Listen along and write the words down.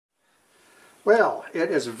Well,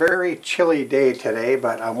 it is a very chilly day today,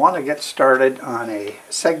 but I want to get started on a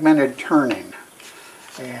segmented turning.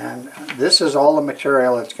 And this is all the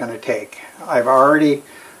material it's going to take. I've already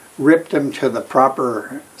ripped them to the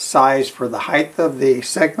proper size for the height of the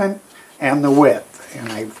segment and the width.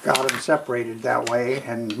 And I've got them separated that way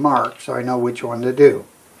and marked so I know which one to do.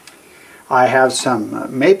 I have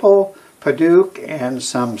some maple, Padauk, and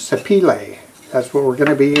some Sapele. That's what we're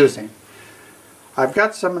going to be using. I've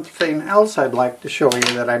got something else I'd like to show you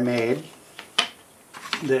that I made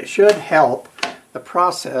that should help the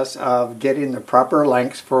process of getting the proper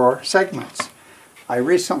lengths for segments. I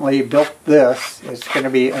recently built this. It's going to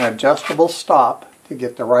be an adjustable stop to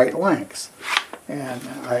get the right lengths. And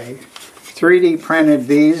I 3D printed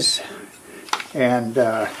these, and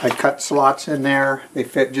I cut slots in there. They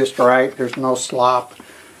fit just right. There's no slop.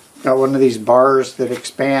 Got one of these bars that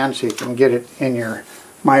expands so you can get it in your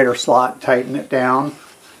miter slot, tighten it down.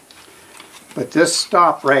 But this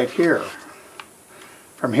stop right here,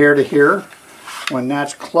 from here to here, when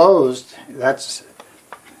that's closed, that's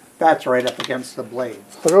right up against the blade.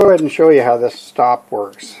 I'll go ahead and show you how this stop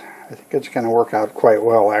works. I think it's going to work out quite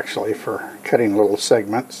well actually for cutting little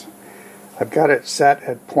segments. I've got it set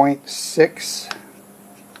at 0.6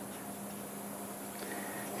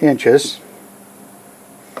 inches.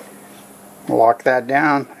 Lock that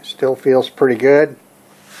down. It still feels pretty good.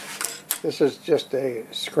 This is just a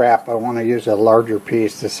scrap. I want to use a larger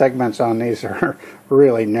piece. The segments on these are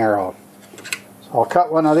really narrow. So I'll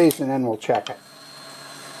cut one of these and then we'll check it.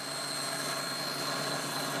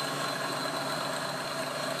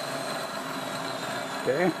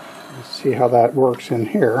 Okay, let's see how that works in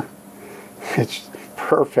here. It's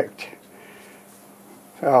perfect.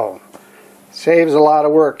 So, saves a lot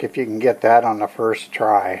of work if you can get that on the first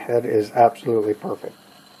try. That is absolutely perfect.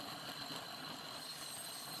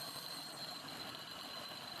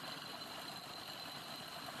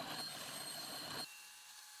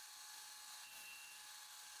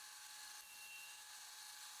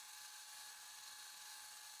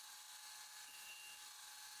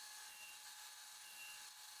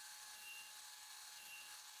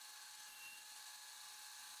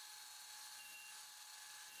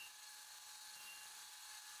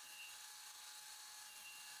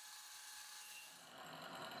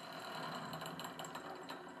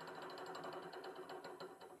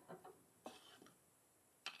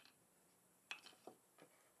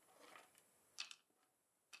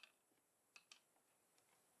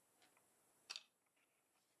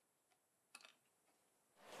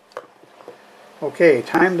 Okay,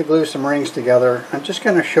 time to glue some rings together. I'm just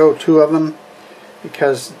going to show two of them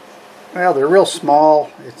because, well, they're real small.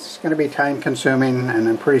 It's going to be time consuming and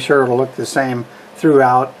I'm pretty sure it'll look the same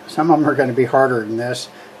throughout. Some of them are going to be harder than this.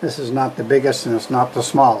 This is not the biggest and it's not the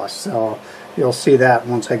smallest, so you'll see that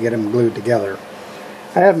once I get them glued together.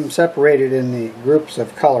 I have them separated in the groups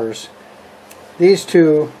of colors. These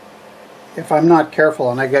two, if I'm not careful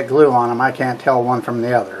and I get glue on them, I can't tell one from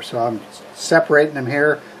the other. So I'm separating them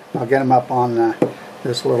here. I'll get them up on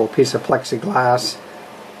this little piece of plexiglass,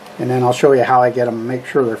 and then I'll show you how I get them, make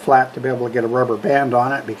sure they're flat to be able to get a rubber band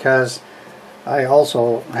on it, because I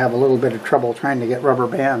also have a little bit of trouble trying to get rubber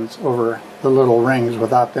bands over the little rings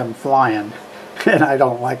without them flying, and I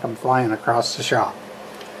don't like them flying across the shop.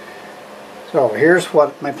 So here's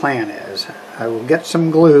what my plan is. I will get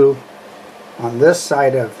some glue on this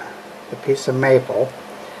side of the piece of maple,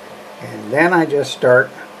 and then I just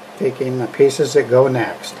start taking the pieces that go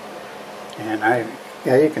next. And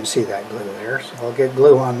yeah, you can see that glue there. So I'll get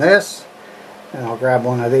glue on this, and I'll grab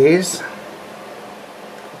one of these.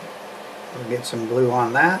 We'll get some glue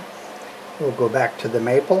on that. We'll go back to the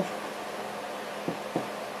maple.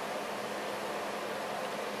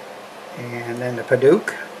 And then the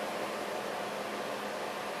Padauk.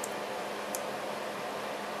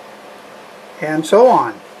 And so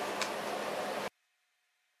on.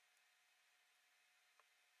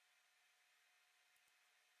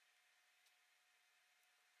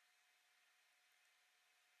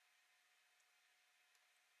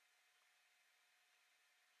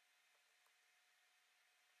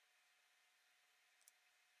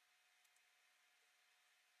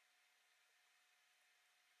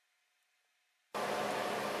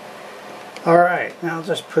 Alright, now I'll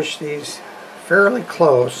just push these fairly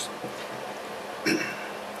close.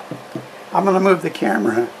 I'm going to move the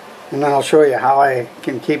camera and then I'll show you how I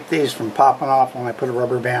can keep these from popping off when I put a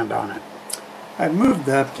rubber band on it. I've moved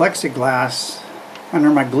the plexiglass under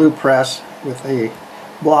my glue press with a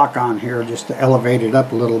block on here just to elevate it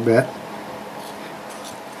up a little bit.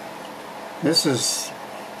 This is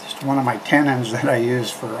just one of my tenons that I use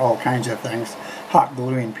for all kinds of things, hot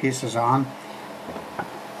gluing pieces on.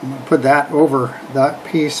 I'm going to put that over that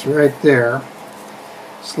piece right there.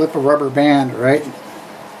 Slip a rubber band right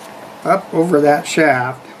up over that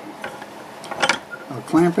shaft. I'll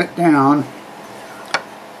clamp it down,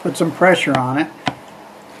 put some pressure on it,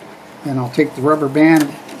 then I'll take the rubber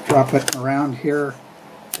band, drop it around here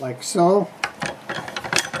like so.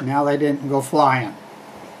 Now they didn't go flying.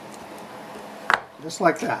 Just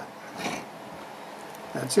like that.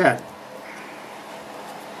 That's it.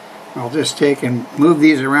 I'll just take and move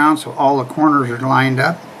these around so all the corners are lined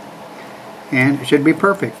up, and it should be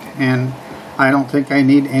perfect. And I don't think I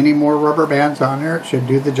need any more rubber bands on there. It should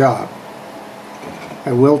do the job.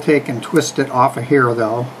 I will take and twist it off of here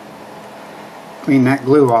though. Clean that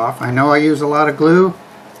glue off. I know I use a lot of glue,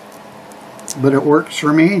 but it works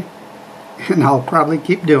for me, and I'll probably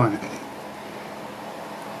keep doing it.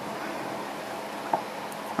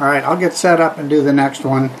 Alright, I'll get set up and do the next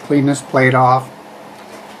one. Clean this plate off.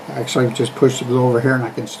 Actually, just push the glue over here and I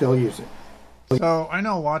can still use it. So, I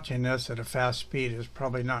know watching this at a fast speed is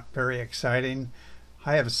probably not very exciting.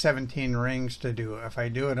 I have 17 rings to do. If I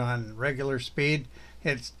do it on regular speed,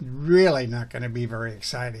 it's really not going to be very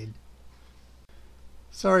exciting.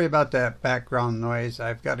 Sorry about that background noise.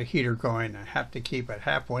 I've got a heater going. I have to keep it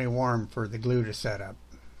halfway warm for the glue to set up.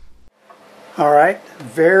 Alright,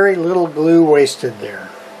 very little glue wasted there.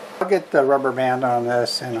 I'll get the rubber band on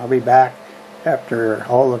this and I'll be back after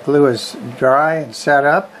all the glue is dry and set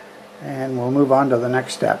up, and we'll move on to the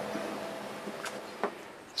next step.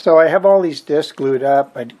 So I have all these discs glued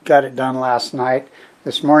up. I got it done last night.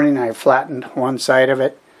 This morning I flattened one side of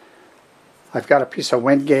it. I've got a piece of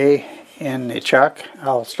Wenge in the chuck.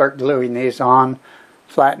 I'll start gluing these on,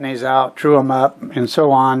 flatten these out, true them up, and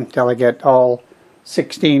so on till I get all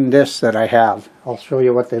 16 discs that I have. I'll show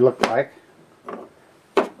you what they look like.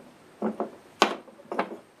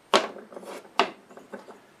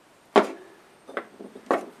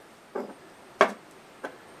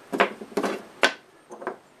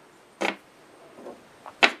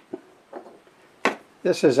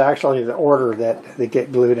 This is actually the order that they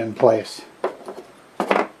get glued in place.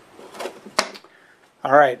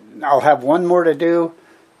 Alright, I'll have one more to do.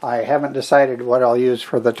 I haven't decided what I'll use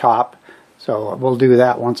for the top, so we'll do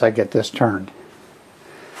that once I get this turned.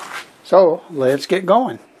 So, let's get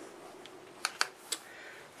going.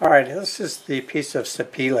 Alright, this is the piece of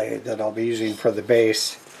Sapele that I'll be using for the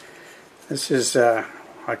base. This is, I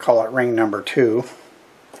call it ring number 2.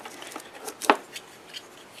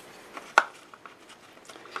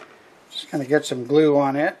 Going to get some glue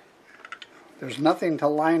on it. There's nothing to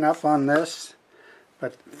line up on this,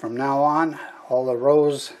 but from now on all the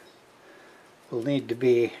rows will need to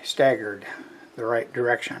be staggered the right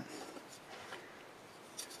direction.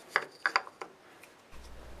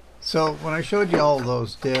 So when I showed you all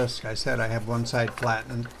those discs, I said I have one side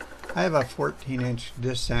flattened. I have a 14-inch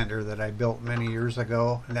disc sander that I built many years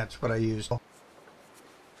ago, and that's what I used.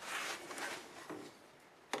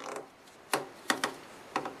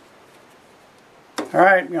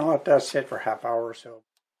 Alright, I'm going to let that sit for a half hour or so.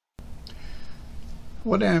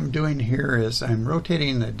 What I'm doing here is I'm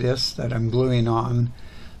rotating the disc that I'm gluing on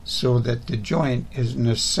so that the joint is in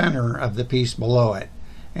the center of the piece below it.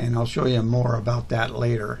 And I'll show you more about that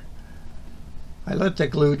later. I let the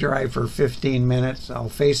glue dry for 15 minutes. I'll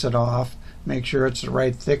face it off, make sure it's the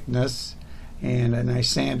right thickness, and then I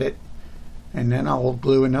sand it, and then I'll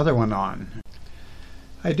glue another one on.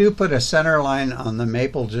 I do put a center line on the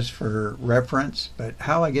maple just for reference, but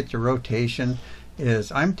how I get the rotation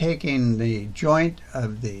is I'm taking the joint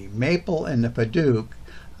of the maple and the Padauk,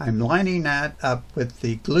 I'm lining that up with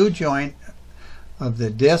the glue joint of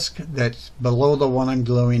the disc that's below the one I'm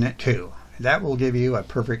gluing it to. That will give you a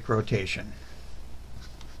perfect rotation.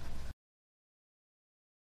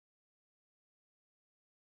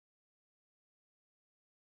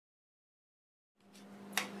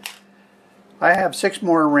 I have 6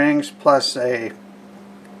 more rings plus a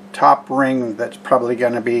top ring that's probably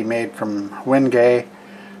going to be made from Wenge. I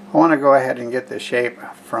want to go ahead and get the shape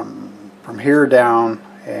from here down,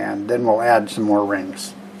 and then we'll add some more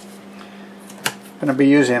rings. I'm going to be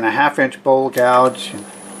using a 1/2-inch bowl gouge.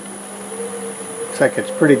 Looks like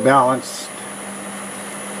it's pretty balanced.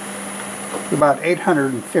 About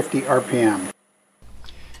 850 RPM.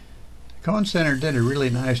 The cone center did a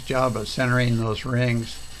really nice job of centering those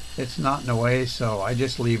rings. It's not in the way, so I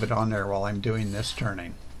just leave it on there while I'm doing this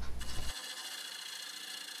turning.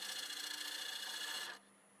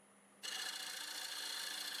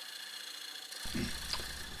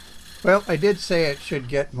 Well, I did say it should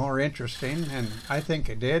get more interesting, and I think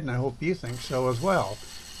it did, and I hope you think so as well.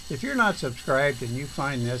 If you're not subscribed and you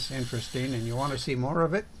find this interesting and you want to see more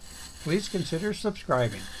of it, please consider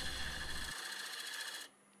subscribing.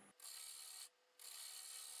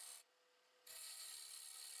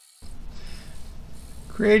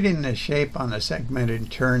 Creating the shape on the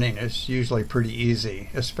segmented turning is usually pretty easy,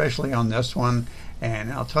 especially on this one,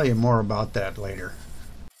 and I'll tell you more about that later.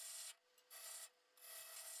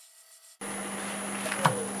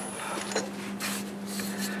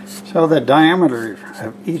 So the diameter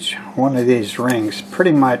of each one of these rings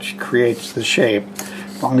pretty much creates the shape.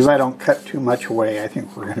 As long as I don't cut too much away, I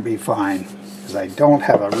think we're going to be fine, because I don't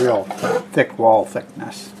have a real thick wall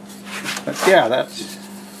thickness. But yeah, that's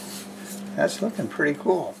looking pretty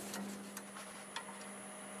cool.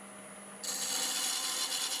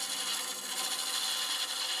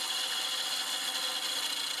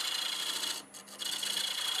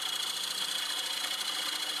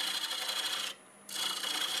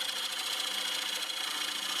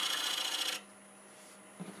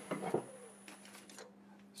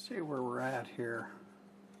 See where we're at here.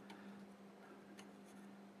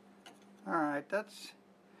 Alright, that's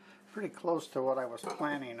pretty close to what I was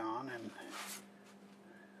planning on, and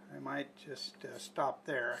I might just stop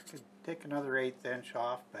there. I could take another 1/8 inch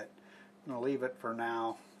off, but I'm going to leave it for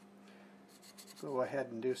now. Go ahead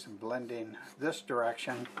and do some blending this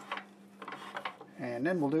direction, and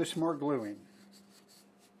then we'll do some more gluing.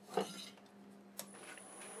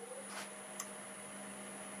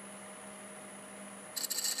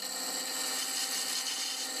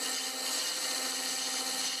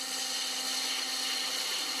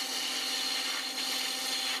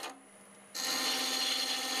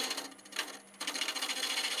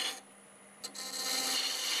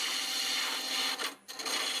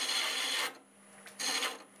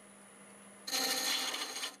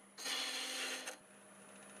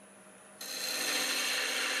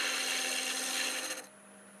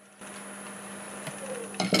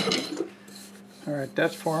 Alright,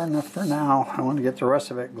 that's far enough for now. I want to get the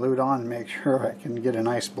rest of it glued on and make sure I can get a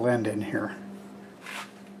nice blend in here.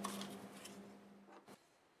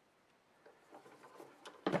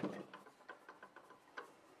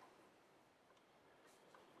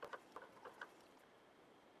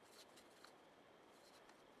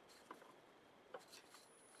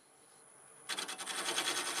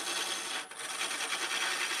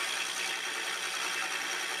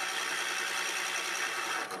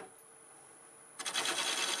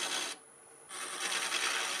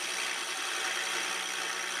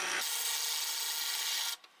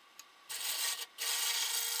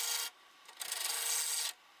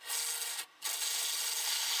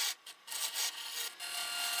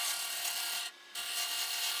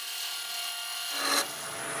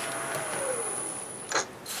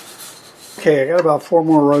 Okay, I got about 4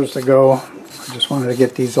 more rows to go. I just wanted to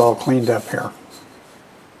get these all cleaned up here.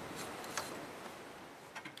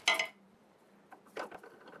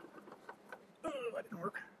 Oh, that didn't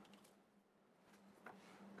work.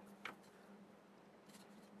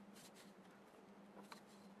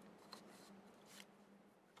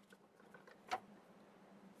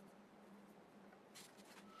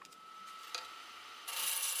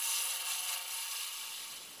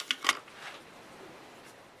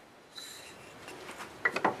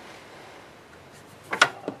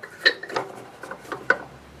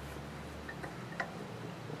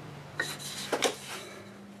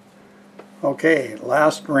 Okay,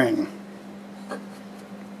 last ring.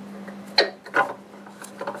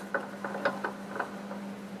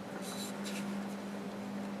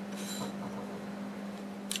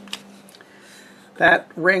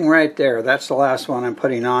 That ring right there, that's the last one I'm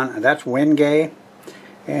putting on. That's Wenge,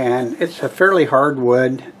 and it's a fairly hard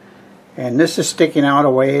wood, and this is sticking out a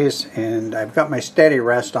ways, and I've got my steady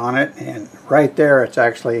rest on it, and right there it's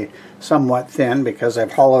actually somewhat thin because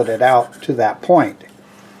I've hollowed it out to that point.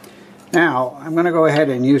 Now I'm going to go ahead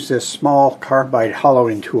and use this small carbide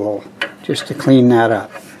hollowing tool just to clean that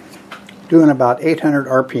up. Doing about 800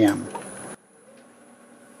 RPM.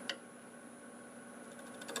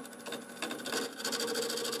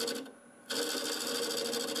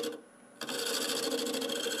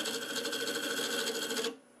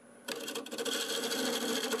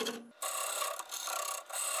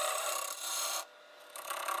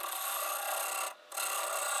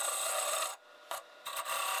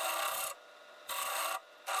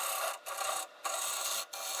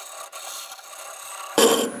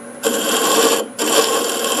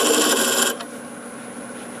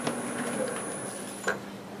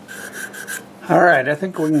 Alright, I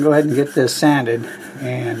think we can go ahead and get this sanded,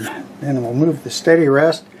 and then we'll move the steady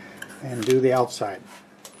rest and do the outside.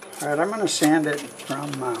 Alright, I'm going to sand it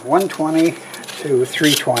from 120 to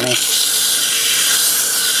 320.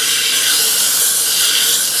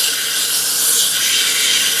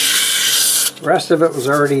 The rest of it was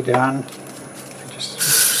already done. I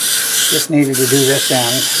just needed to do this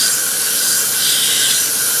end.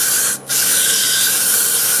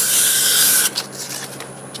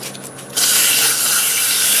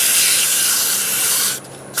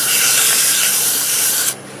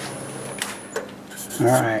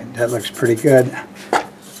 Alright, that looks pretty good.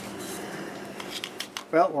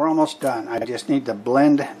 Well, we're almost done. I just need to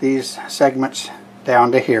blend these segments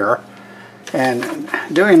down to here. And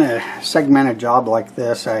doing a segmented job like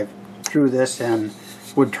this, I drew this in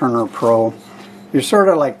Woodturner Pro. You're sort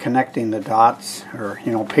of like connecting the dots, or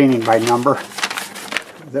painting by number.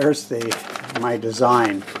 There's my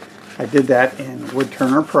design. I did that in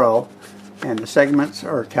Woodturner Pro, and the segments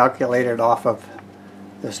are calculated off of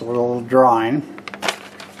this little drawing.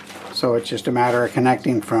 So it's just a matter of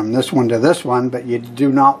connecting from this one to this one, but you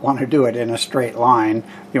do not want to do it in a straight line.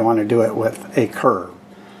 You want to do it with a curve.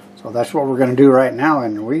 So that's what we're going to do right now,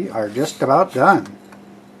 and we are just about done.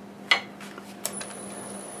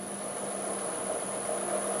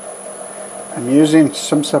 I'm using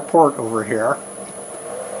some support over here.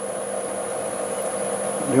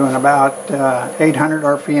 I'm doing about 800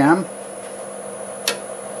 RPM.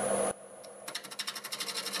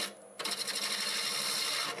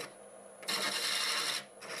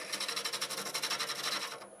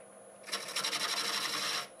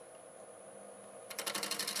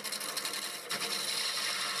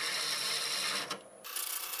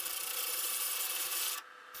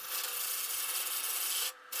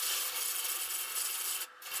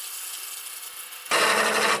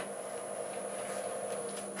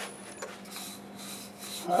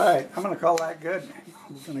 Alright, I'm going to call that good.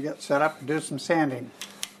 I'm going to get set up and do some sanding.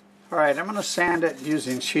 Alright, I'm going to sand it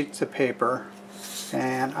using sheets of paper.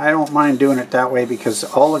 And I don't mind doing it that way because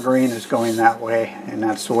all the green is going that way, and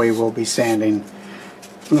that's the way we'll be sanding.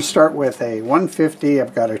 I'm going to start with a 150.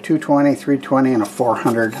 I've got a 220, 320, and a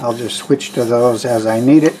 400. I'll just switch to those as I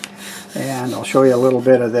need it. And I'll show you a little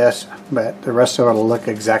bit of this, but the rest of it will look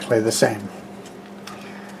exactly the same.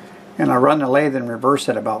 And I'll run the lathe in reverse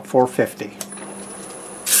at about 450.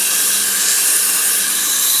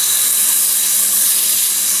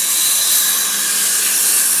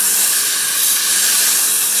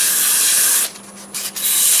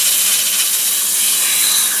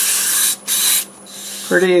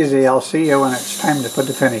 Pretty easy. I'll see you when it's time to put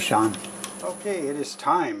the finish on. Okay, it is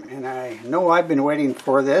time, and I know I've been waiting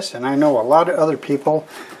for this, and I know a lot of other people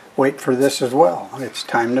wait for this as well. It's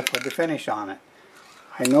time to put the finish on it.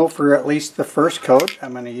 I know for at least the first coat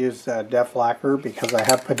I'm going to use Def Lacquer because I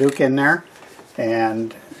have Padauk in there,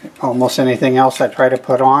 and almost anything else I try to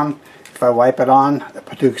put on, if I wipe it on, the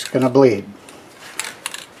Padauk's going to bleed.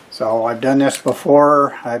 So I've done this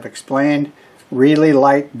before. I've explained really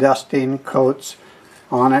light dusting coats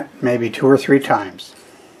on it, maybe 2 or 3 times.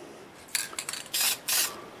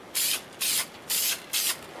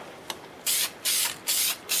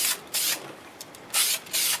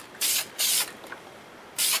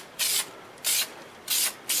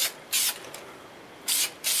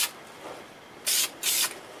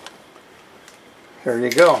 There you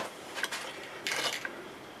go.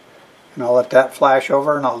 And I'll let that flash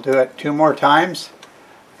over, and I'll do it 2 more times,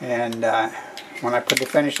 and when I put the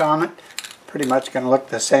finish on it, pretty much going to look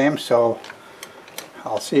the same, so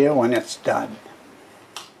I'll see you when it's done.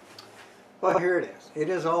 Well, here it is. It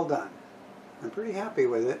is all done. I'm pretty happy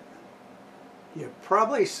with it. You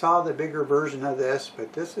probably saw the bigger version of this,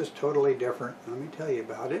 but this is totally different. Let me tell you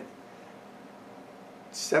about it.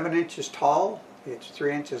 It's 7 inches tall. It's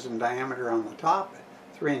 3 inches in diameter on the top,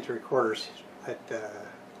 3 3/4 at the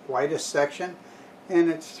widest section, and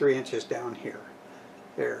it's 3 inches down here.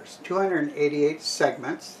 There's 288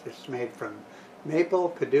 segments. It's made from maple,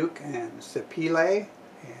 Padauk, and Sapele,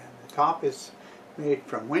 and the top is made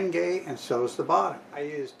from Wenge, and so is the bottom. I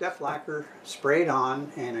use Def Lacquer sprayed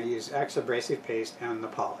on, and I use Axe abrasive paste and the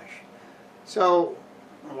polish. So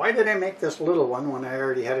why did I make this little one when I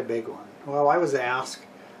already had a big one? Well, I was asked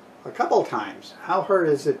a couple times, how hard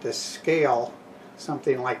is it to scale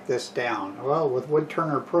something like this down? Well, with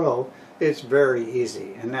Woodturner Pro, it's very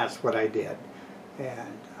easy, and that's what I did.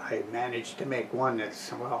 And I managed to make one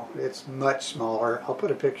that's, well, it's much smaller. I'll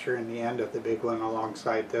put a picture in the end of the big one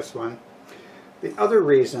alongside this one. The other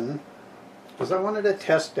reason was I wanted to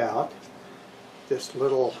test out this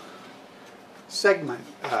little segment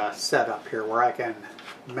setup here where I can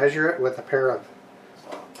measure it with a pair of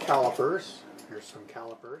calipers. Here's some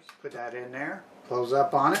calipers. Put that in there, close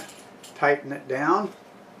up on it, tighten it down,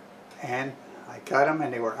 and I cut them,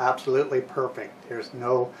 and they were absolutely perfect. There's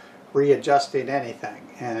no readjusting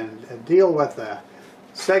anything. And the deal with the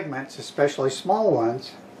segments, especially small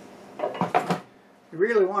ones, you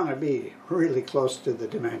really want to be really close to the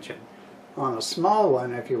dimension. On a small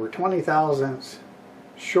one, if you were 20 thousandths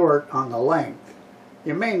short on the length,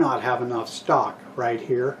 you may not have enough stock right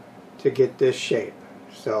here to get this shape.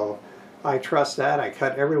 So I trust that. I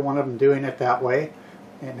cut every one of them doing it that way,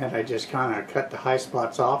 and then I just kind of cut the high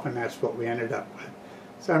spots off, and that's what we ended up with.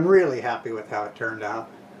 So I'm really happy with how it turned out,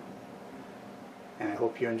 and I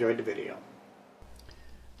hope you enjoyed the video.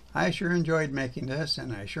 I sure enjoyed making this,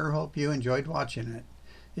 and I sure hope you enjoyed watching it.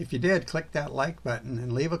 If you did, click that like button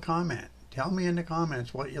and leave a comment. Tell me in the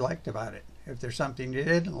comments what you liked about it. If there's something you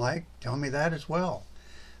didn't like, tell me that as well.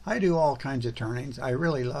 I do all kinds of turnings. I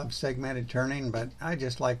really love segmented turning, but I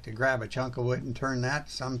just like to grab a chunk of wood and turn that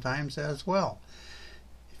sometimes as well.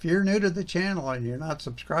 If you're new to the channel and you're not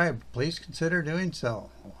subscribed, please consider doing so.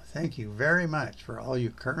 Thank you very much for all you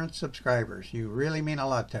current subscribers. You really mean a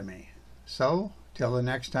lot to me. So, till the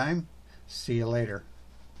next time, see you later.